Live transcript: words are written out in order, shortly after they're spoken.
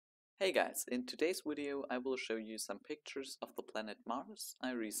Hey guys, in today's video I will show you some pictures of the planet Mars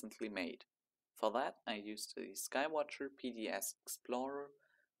I recently made. For that I used a Skywatcher PDS Explorer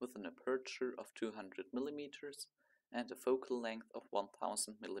with an aperture of 200mm and a focal length of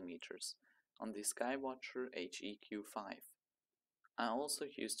 1000mm on the Skywatcher HEQ5. I also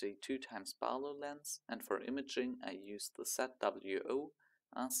used a 2x Barlow lens, and for imaging I used the ZWO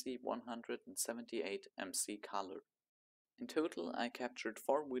RC178MC color. In total, I captured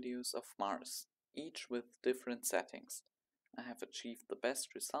 4 videos of Mars, each with different settings. I have achieved the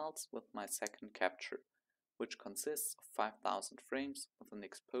best results with my second capture, which consists of 5000 frames with an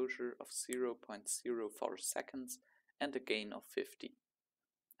exposure of 0.04 seconds and a gain of 50.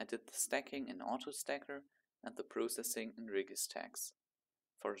 I did the stacking in AutoStacker and the processing in Registax.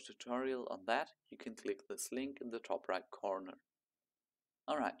 For a tutorial on that, you can click this link in the top right corner.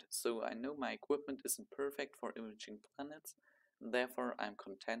 Alright, so I know my equipment isn't perfect for imaging planets, and therefore I'm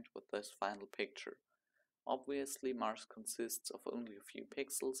content with this final picture. Obviously Mars consists of only a few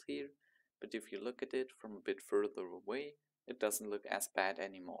pixels here, but if you look at it from a bit further away, it doesn't look as bad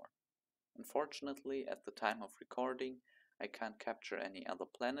anymore. Unfortunately, at the time of recording, I can't capture any other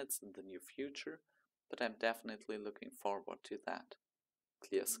planets in the near future, but I'm definitely looking forward to that.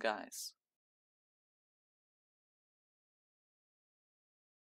 Clear skies.